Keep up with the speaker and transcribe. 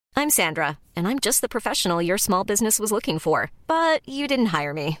I'm Sandra, and I'm just the professional your small business was looking for. But you didn't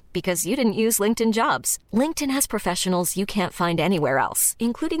hire me because you didn't use LinkedIn Jobs. LinkedIn has professionals you can't find anywhere else,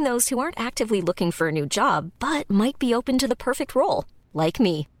 including those who aren't actively looking for a new job, but might be open to the perfect role, like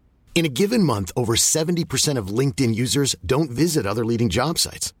me. In a given month, over 70% of LinkedIn users don't visit other leading job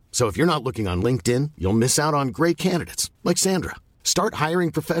sites. So if you're not looking on LinkedIn, you'll miss out on great candidates like Sandra. Start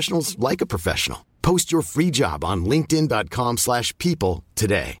hiring professionals like a professional. Post your free job on linkedin.com/people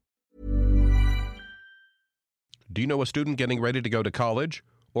today. Do you know a student getting ready to go to college?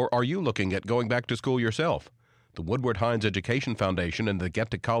 Or are you looking at going back to school yourself? The Woodward Hines Education Foundation and the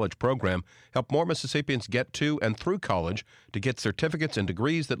Get to College program help more Mississippians get to and through college to get certificates and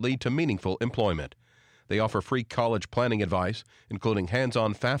degrees that lead to meaningful employment. They offer free college planning advice, including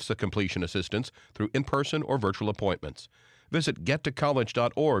hands-on FAFSA completion assistance through in-person or virtual appointments. Visit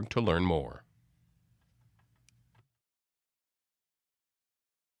gettocollege.org to learn more.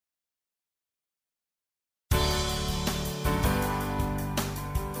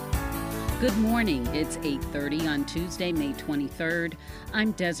 Good morning. It's 8:30 on Tuesday, May 23rd.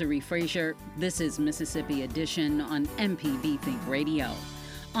 I'm Desiree Frazier. This is Mississippi Edition on MPB Think Radio.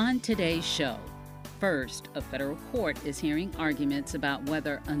 On today's show, first, a federal court is hearing arguments about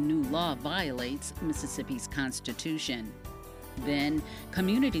whether a new law violates Mississippi's Constitution. Then,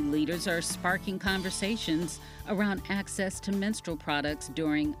 community leaders are sparking conversations around access to menstrual products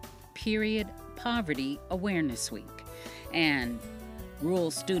during Period Poverty Awareness Week. And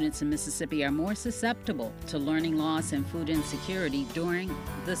rural students in Mississippi are more susceptible to learning loss and food insecurity during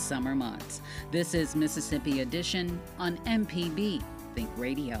the summer months. This is Mississippi Edition on MPB Think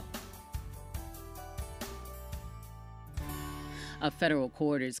Radio. A federal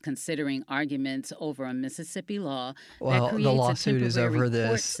court is considering arguments over a Mississippi law that creates the lawsuit is over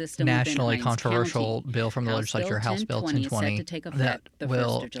this nationally controversial County. bill from the legislature, House Bill 1020, that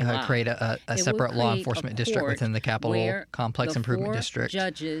will create a separate law enforcement district within the Capital Complex Improvement District.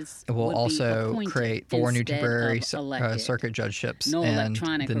 It will also create 4 new temporary circuit judgeships and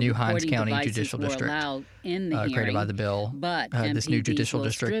the new Hines County Judicial District created by the bill. This new judicial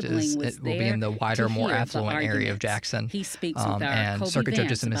district will be in the wider, more affluent area of Jackson. He speaks with and circuit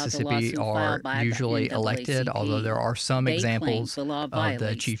judges in Mississippi are usually elected, although there are some examples of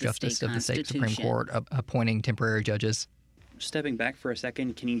the Chief Justice of the state Supreme Court appointing temporary judges. Stepping back for a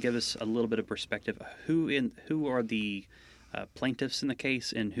second, can you give us a little bit of perspective? Who are the plaintiffs in the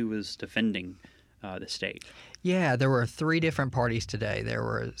case, and who is defending the state? Yeah, there were 3 different parties today. There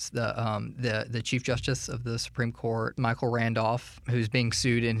was the Chief Justice of the Supreme Court, Michael Randolph, who's being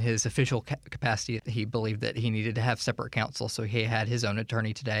sued in his official capacity. He believed that he needed to have separate counsel, so he had his own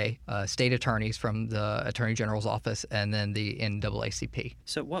attorney today, state attorneys from the Attorney General's office, and then the NAACP.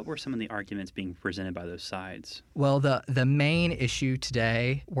 So what were some of the arguments being presented by those sides? Well, the main issue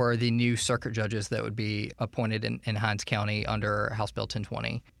today were the new circuit judges that would be appointed in Hines County under House Bill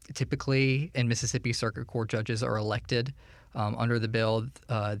 1020. Typically, in Mississippi, circuit court judges are elected. Under the bill,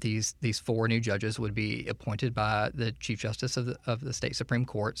 these 4 new judges would be appointed by the Chief Justice of the state Supreme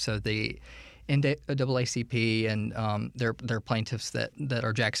Court. So the NAACP and their plaintiffs that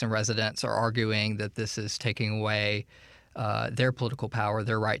are Jackson residents are arguing that this is taking away their political power,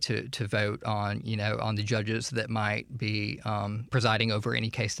 their right to vote on the judges that might be presiding over any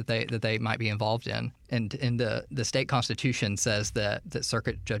case that they might be involved in. And the state constitution says that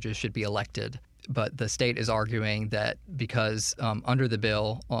circuit judges should be elected. But the state is arguing that because under the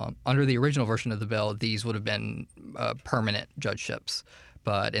bill, under the original version of the bill, these would have been permanent judgeships.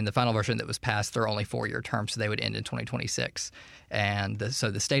 But in the final version that was passed, they're only 4-year terms, so they would end in 2026. And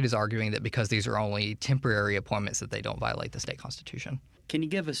so the state is arguing that because these are only temporary appointments, that they don't violate the state constitution. Can you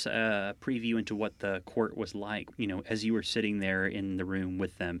give us a preview into what the court was like? As you were sitting there in the room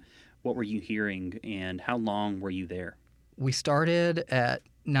with them, what were you hearing, and how long were you there? We started at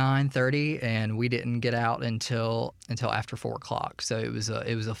 9:30, and we didn't get out until after 4 o'clock. So it was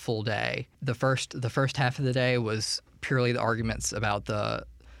a full day. The first half of the day was purely the arguments about the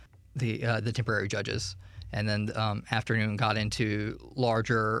temporary judges, and then afternoon got into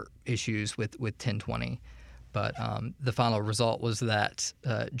larger issues with 1020. But the final result was that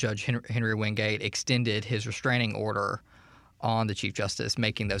Judge Henry Wingate extended his restraining order on the Chief Justice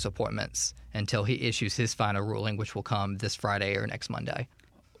making those appointments until he issues his final ruling, which will come this Friday or next Monday.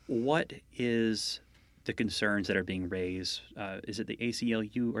 What is the concerns that are being raised? Is it the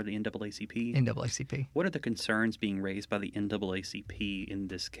ACLU or the NAACP? NAACP. What are the concerns being raised by the NAACP in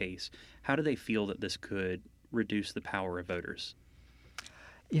this case? How do they feel that this could reduce the power of voters?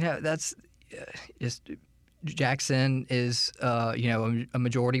 That's just Jackson is, a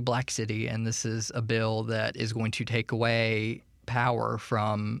majority black city, and this is a bill that is going to take away power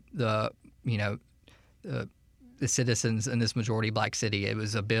from the citizens in this majority black city. It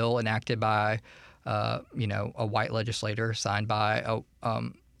was a bill enacted by a white legislator, signed by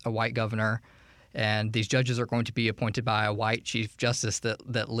a white governor, and these judges are going to be appointed by a white chief justice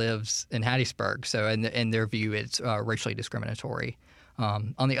that lives in Hattiesburg. So in their view, it's racially discriminatory.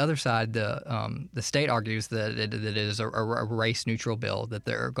 On the other side, the state argues that it is a race-neutral bill, that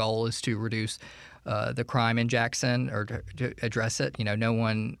their goal is to reduce the crime in Jackson or to address it. No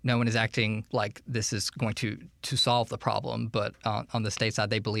one is acting like this is going to solve the problem, but on the state side,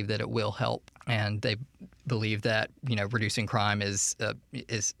 they believe that it will help, and they believe that reducing crime is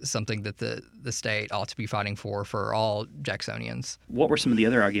something that the state ought to be fighting for all Jacksonians. What were some of the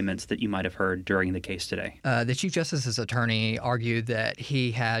other arguments that you might have heard during the case today? The Chief Justice's attorney argued that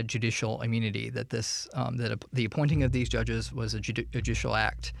he had judicial immunity, that the appointing of these judges was a judicial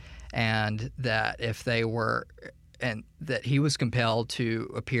act, and that that he was compelled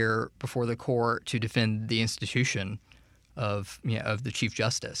to appear before the court to defend the institution of the Chief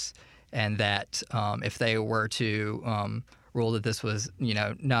Justice, and that if they were to rule that this was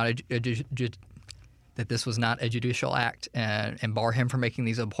that this was not a judicial act and bar him from making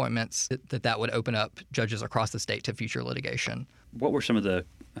these appointments, that would open up judges across the state to future litigation. What were some of the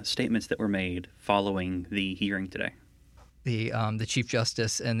statements that were made following the hearing today? The Chief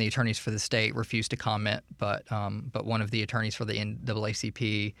Justice and the attorneys for the state refused to comment, but one of the attorneys for the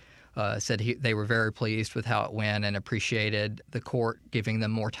NAACP said they were very pleased with how it went and appreciated the court giving them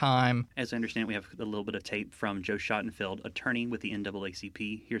more time. As I understand, we have a little bit of tape from Joe Schottenfeld, attorney with the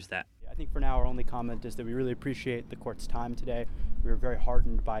NAACP. Here's that. I think for now our only comment is that we really appreciate the court's time today. We were very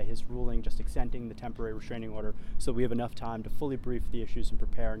heartened by his ruling just extending the temporary restraining order, so we have enough time to fully brief the issues and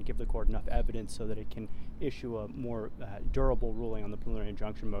prepare and give the court enough evidence so that it can issue a more durable ruling on the preliminary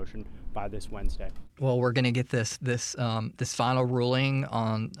injunction motion by this Wednesday. Well, we're going to get this final ruling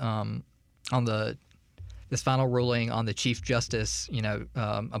on the Chief Justice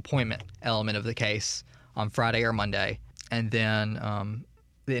appointment element of the case on Friday or Monday, and then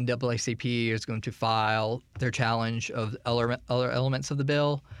the NAACP is going to file their challenge of other elements of the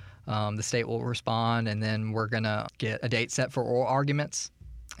bill. The state will respond, and then we're going to get a date set for oral arguments,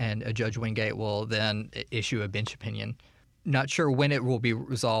 and Judge Wingate will then issue a bench opinion. Not sure when it will be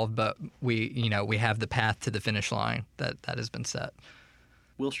resolved, but we have the path to the finish line that has been set.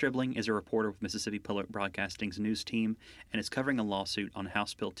 Will Stribling is a reporter with Mississippi Public Broadcasting's news team and is covering a lawsuit on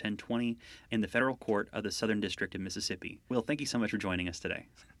House Bill 1020 in the federal court of the Southern District of Mississippi. Will, thank you so much for joining us today.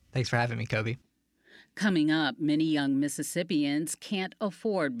 Thanks for having me, Kobe. Coming up, many young Mississippians can't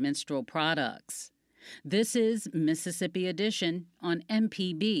afford menstrual products. This is Mississippi Edition on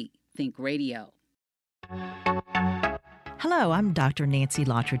MPB Think Radio. Hello, I'm Dr. Nancy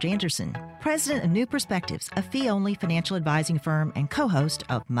Lottridge Anderson, president of New Perspectives, a fee-only financial advising firm and co-host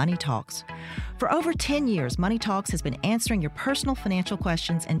of Money Talks. For over 10 years, Money Talks has been answering your personal financial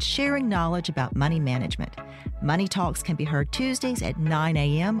questions and sharing knowledge about money management. Money Talks can be heard Tuesdays at 9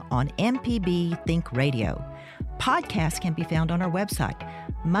 a.m. on MPB Think Radio. Podcasts can be found on our website,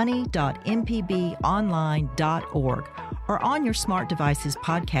 money.mpbonline.org, or on your smart device's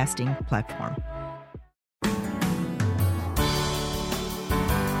podcasting platform.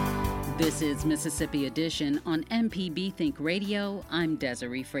 This is Mississippi Edition on MPB Think Radio. I'm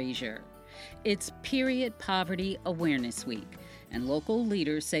Desiree Frazier. It's Period Poverty Awareness Week, and local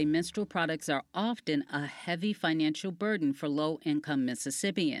leaders say menstrual products are often a heavy financial burden for low-income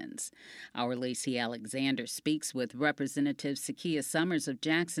Mississippians. Our Lacey Alexander speaks with Representative Sakia Summers of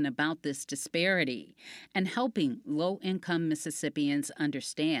Jackson about this disparity and helping low-income Mississippians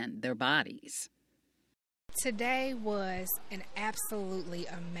understand their bodies. Today was an absolutely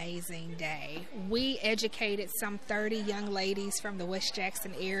amazing day. We educated some 30 young ladies from the West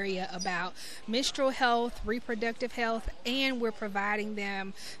Jackson area about menstrual health, reproductive health, and we're providing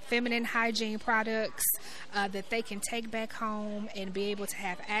them feminine hygiene products that they can take back home and be able to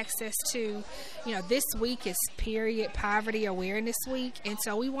have access to. This week is Period Poverty Awareness Week, and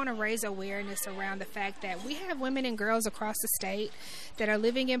so we want to raise awareness around the fact that we have women and girls across the state that are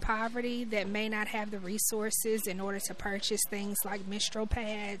living in poverty that may not have the resources in order to purchase things like menstrual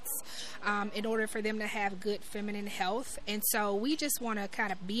pads, in order for them to have good feminine health. And so we just want to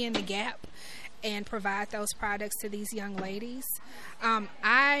kind of be in the gap and provide those products to these young ladies.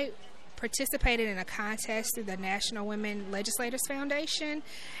 I participated in a contest through the National Women Legislators Foundation,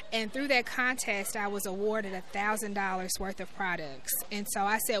 and through that contest I was awarded $1,000 worth of products. And so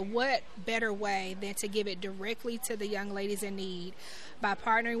I said, what better way than to give it directly to the young ladies in need by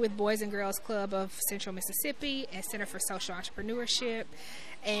partnering with Boys and Girls Club of Central Mississippi and Center for Social Entrepreneurship.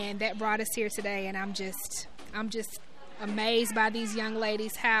 And that brought us here today, and I'm just amazed by these young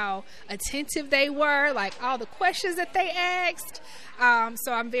ladies, how attentive they were, like all the questions that they asked.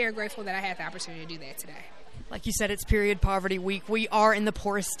 So I'm very grateful that I had the opportunity to do that today. Like you said, it's Period Poverty Week. We are in the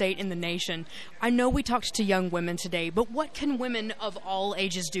poorest state in the nation. I know we talked to young women today, but what can women of all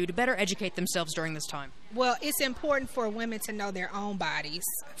ages do to better educate themselves during this time? Well, it's important for women to know their own bodies,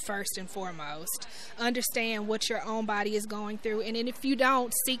 first and foremost. Understand what your own body is going through, and then if you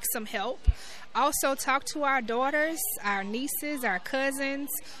don't, seek some help. Also, talk to our daughters, our nieces, our cousins,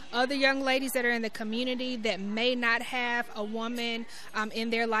 other young ladies that are in the community that may not have a woman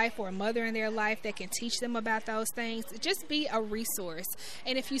in their life or a mother in their life that can teach them about those things. Just be a resource.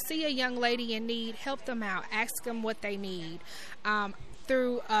 And if you see a young lady in need, help them out. Ask them what they need.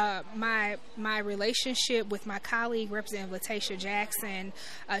 Through my relationship with my colleague, Representative Latasha Jackson,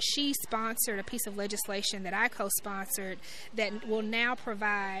 she sponsored a piece of legislation that I co-sponsored that will now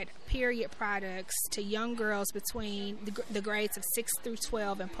provide period products to young girls between the grades of 6 through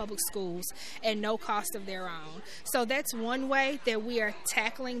 12 in public schools at no cost of their own. So that's one way that we are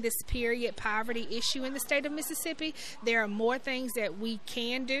tackling this period poverty issue in the state of Mississippi. There are more things that we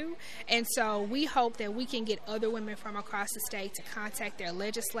can do, and so we hope that we can get other women from across the state to contact their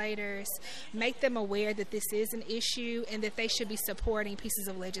legislators, make them aware that this is an issue and that they should be supporting pieces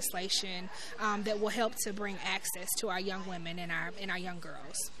of legislation that will help to bring access to our young women and our young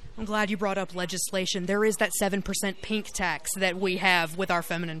girls. I'm glad you brought up legislation. There is that 7% pink tax that we have with our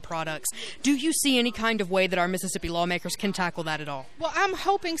feminine products. Do you see any kind of way that our Mississippi lawmakers can tackle that at all? Well, I'm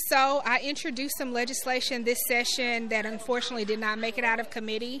hoping so. I introduced some legislation this session that unfortunately did not make it out of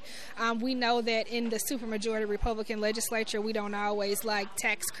committee. We know that in the supermajority Republican legislature, we don't always like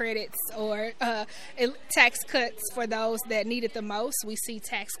tax credits or tax cuts for those that need it the most. We see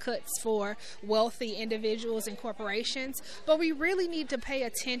tax cuts for wealthy individuals and corporations, but we really need to pay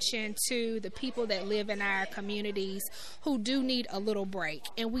attention to the people that live in our communities who do need a little break.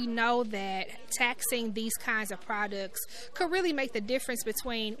 And we know that taxing these kinds of products could really make the difference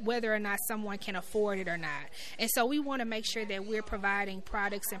between whether or not someone can afford it or not. And so we want to make sure that we're providing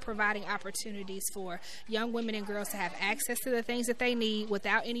products and providing opportunities for young women and girls to have access to the things that they need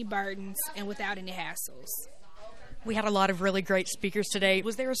without any burdens and without any hassles. We had a lot of really great speakers today.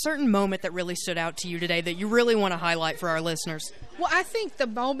 Was there a certain moment that really stood out to you today that you really want to highlight for our listeners? Well, I think the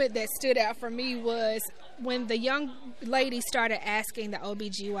moment that stood out for me was when the young ladies started asking the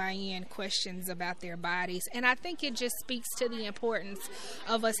OBGYN questions about their bodies. And I think it just speaks to the importance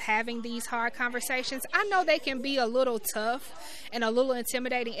of us having these hard conversations. I know they can be a little tough and a little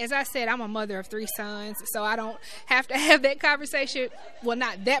intimidating. As I said, I'm a mother of 3 sons, so I don't have to have that conversation. Well,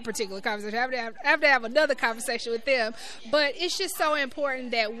 not that particular conversation. I have to have another conversation with them. But it's just so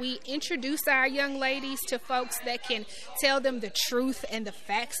important that we introduce our young ladies to folks that can tell them the truth and the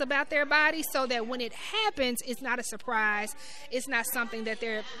facts about their bodies, so that when it happens, it's not a surprise. It's not something that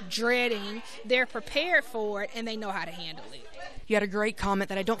they're dreading. They're prepared for it, and they know how to handle it. You had a great comment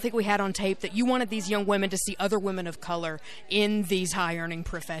that I don't think we had on tape, that you wanted these young women to see other women of color in these high-earning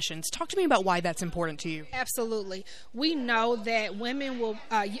professions. Talk to me about why that's important to you. Absolutely. We know that women will,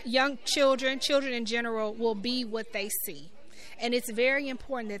 young children in general, will be what they see. And it's very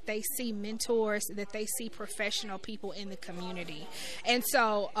important that they see mentors, that they see professional people in the community. And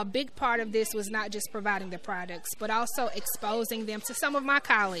so a big part of this was not just providing the products, but also exposing them to some of my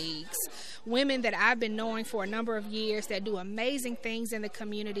colleagues, women that I've been knowing for a number of years that do amazing things in the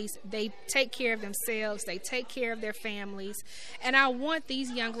communities. They take care of themselves. They take care of their families. And I want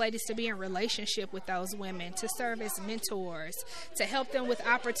these young ladies to be in relationship with those women, to serve as mentors, to help them with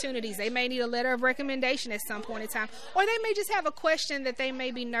opportunities. They may need a letter of recommendation at some point in time, or they may just have a question that they may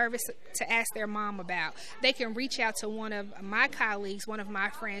be nervous to ask their mom about. They can reach out to one of my colleagues, one of my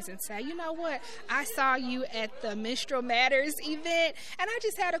friends, and say, you know what, I saw you at the Menstrual Matters event, and I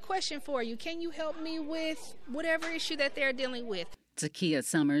just had a question for you. Can you help me with whatever issue that they're dealing with? Zakiya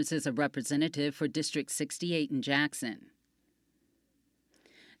Summers is a representative for District 68 in Jackson.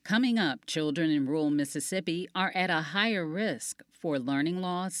 Coming up, children in rural Mississippi are at a higher risk for learning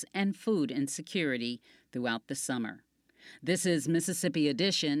loss and food insecurity throughout the summer. This is Mississippi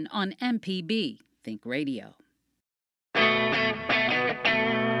Edition on MPB Think Radio.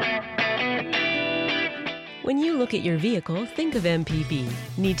 When you look at your vehicle, think of MPB.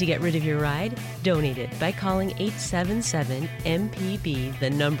 Need to get rid of your ride? Donate it by calling 877-MPB, the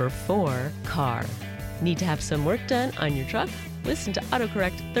number 4, CAR. Need to have some work done on your truck? Listen to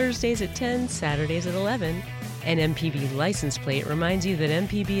AutoCorrect Thursdays at 10, Saturdays at 11. An MPB license plate reminds you that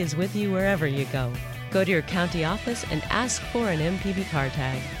MPB is with you wherever you go. Go to your county office and ask for an MPB car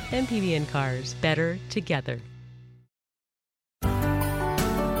tag. MPB and cars, better together.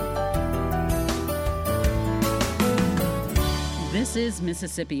 This is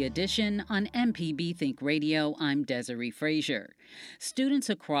Mississippi Edition on MPB Think Radio. I'm Desiree Frazier. Students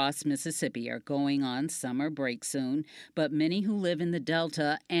across Mississippi are going on summer break soon, but many who live in the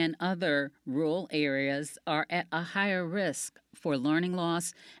Delta and other rural areas are at a higher risk for learning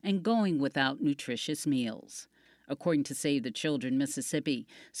loss and going without nutritious meals. According to Save the Children Mississippi,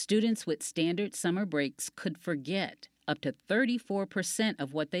 students with standard summer breaks could forget up to 34%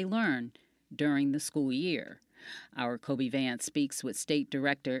 of what they learn during the school year. Our Kobe Vance speaks with State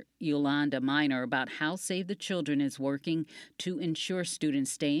Director Yolanda Minor about how Save the Children is working to ensure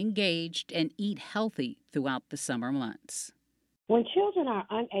students stay engaged and eat healthy throughout the summer months. When children are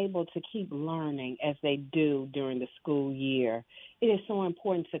unable to keep learning as they do during the school year, it is so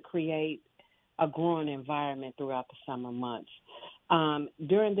important to create a growing environment throughout the summer months.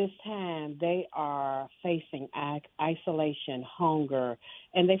 During this time, they are facing isolation, hunger,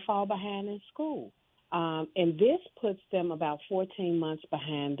 and they fall behind in school. And this puts them about 14 months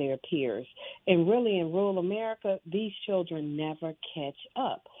behind their peers. And really, in rural America, these children never catch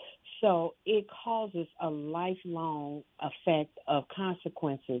up. So it causes a lifelong effect of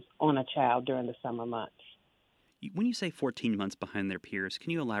consequences on a child during the summer months. When you say 14 months behind their peers,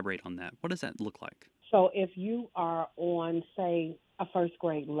 can you elaborate on that? What does that look like? So if you are on, say, a first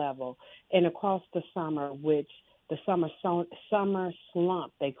grade level, and across the summer, which the summer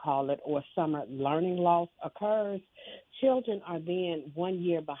slump, they call it, or summer learning loss occurs, children are then 1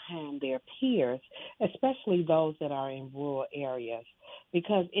 year behind their peers, especially those that are in rural areas,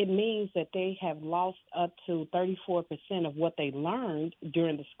 because it means that they have lost up to 34% of what they learned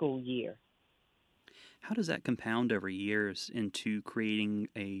during the school year. How does that compound over years into creating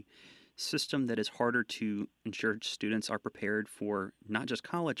a system that is harder to ensure students are prepared for not just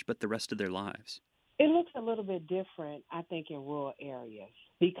college, but the rest of their lives? It looks a little bit different, I think, in rural areas,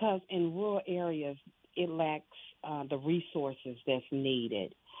 because in rural areas, it lacks the resources that's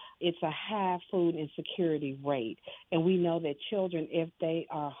needed. It's a high food insecurity rate, and we know that children, if they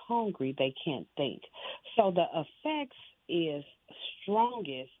are hungry, they can't think. So the effects is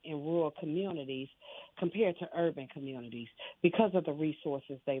strongest in rural communities compared to urban communities because of the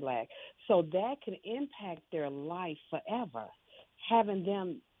resources they lack. So that can impact their life forever, having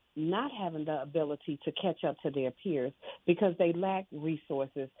them not having the ability to catch up to their peers because they lack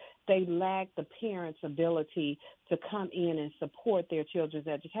resources. They lack the parents' ability to come in and support their children's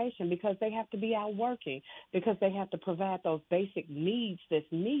education because they have to be out working, because they have to provide those basic needs that's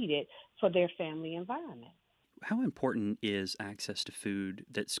needed for their family environment. How important is access to food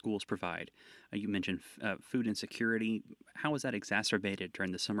that schools provide? You mentioned food insecurity. How is that exacerbated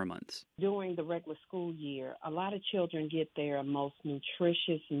during the summer months? During the regular school year, a lot of children get their most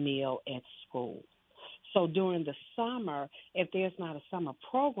nutritious meal at school. So during the summer, if there's not a summer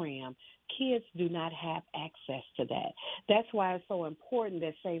program, kids do not have access to that. That's why it's so important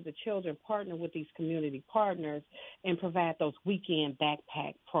that Save the Children partner with these community partners and provide those weekend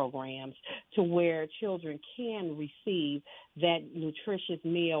backpack programs to where children can receive that nutritious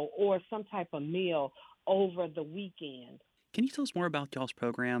meal or some type of meal over the weekend. Can you tell us more about y'all's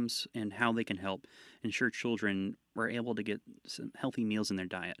programs and how they can help ensure children are able to get some healthy meals in their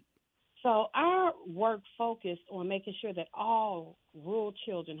diet? So our work focused on making sure that all rural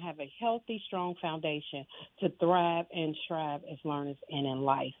children have a healthy, strong foundation to thrive and strive as learners and in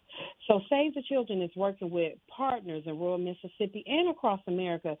life. So Save the Children is working with partners in rural Mississippi and across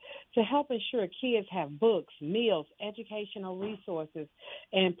America to help ensure kids have books, meals, educational resources,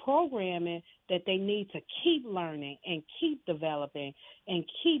 and programming that they need to keep learning and keep developing and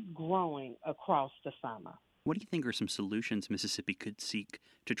keep growing across the summer. What do you think are some solutions Mississippi could seek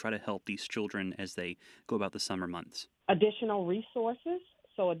to try to help these children as they go about the summer months? Additional resources.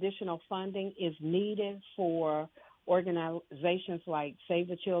 So additional funding is needed for organizations like Save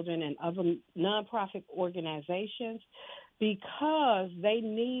the Children and other nonprofit organizations because they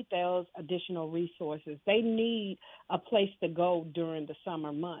need those additional resources. They need a place to go during the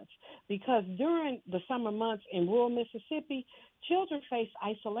summer months because during the summer months in rural Mississippi, children face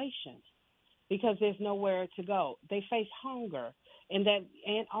isolation because there's nowhere to go. They face hunger and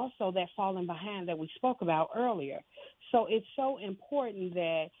also that falling behind that we spoke about earlier. So it's so important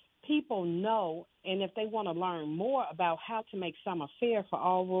that people know, and if they want to learn more about how to make summer fair for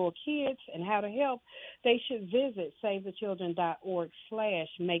all rural kids and how to help, they should visit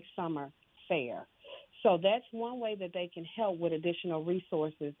SaveTheChildren.org/MakeSummerFair. So that's one way that they can help with additional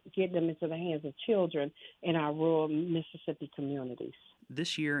resources, get them into the hands of children in our rural Mississippi communities.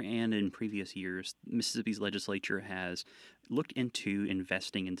 This year and in previous years, Mississippi's legislature has looked into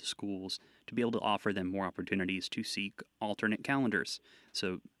investing into schools to be able to offer them more opportunities to seek alternate calendars.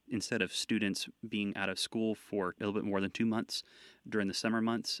 So instead of students being out of school for a little bit more than 2 months during the summer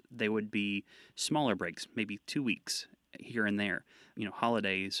months, they would be smaller breaks, maybe 2 weeks here and there.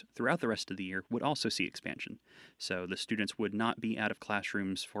 Holidays throughout the rest of the year would also see expansion. So the students would not be out of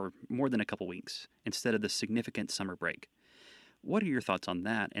classrooms for more than a couple weeks instead of the significant summer break. What are your thoughts on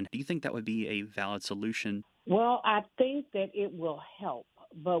that? And do you think that would be a valid solution? Well, I think that it will help,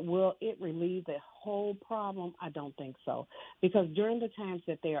 but will it relieve the whole problem? I don't think so. Because during the times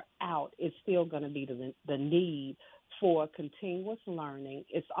that they're out, it's still going to be the need for continuous learning.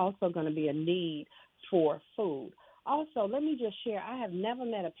 It's also going to be a need for food. Also, let me just share, I have never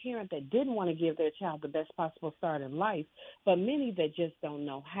met a parent that didn't want to give their child the best possible start in life, but many that just don't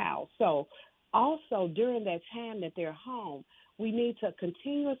know how. So also during that time that they're home, we need to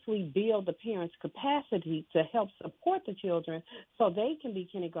continuously build the parents' capacity to help support the children so they can be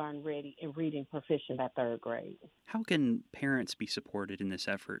kindergarten ready and reading proficient at 3rd grade. How can parents be supported in this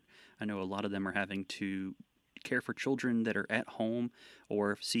effort? I know a lot of them are having to care for children that are at home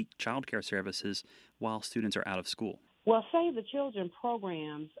or seek child care services while students are out of school. Well, Save the Children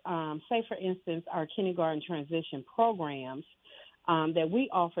programs, say, for instance, our kindergarten transition programs that we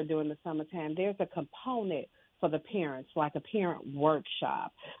offer during the summertime, there's a component for the parents, like a parent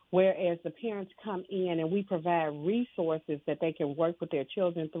workshop, whereas the parents come in and we provide resources that they can work with their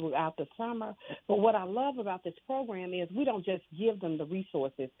children throughout the summer. But what I love about this program is we don't just give them the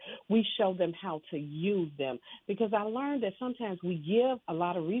resources. We show them how to use them, because I learned that sometimes we give a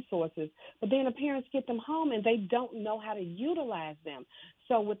lot of resources, but then the parents get them home and they don't know how to utilize them.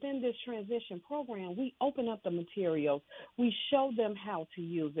 So within this transition program, we open up the materials. We show them how to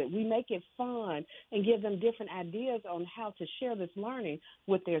use it. We make it fun and give them different ideas on how to share this learning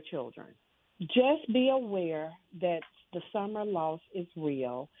with their children. Just be aware that the summer loss is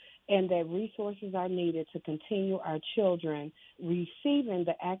real and that resources are needed to continue our children receiving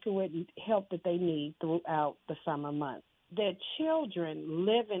the accurate help that they need throughout the summer months. That children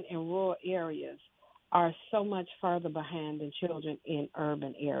living in rural areas are so much further behind than children in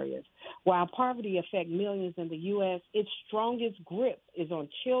urban areas. While poverty affects millions in the U.S., its strongest grip is on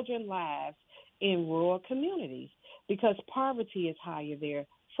children's lives in rural communities because poverty is higher there,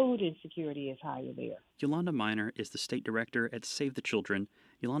 food insecurity is higher there. Yolanda Miner is the state director at Save the Children.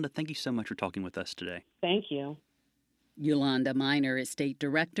 Yolanda, thank you so much for talking with us today. Thank you. Yolanda Miner is state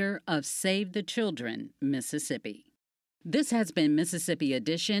director of Save the Children, Mississippi. This has been Mississippi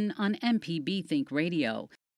Edition on MPB Think Radio.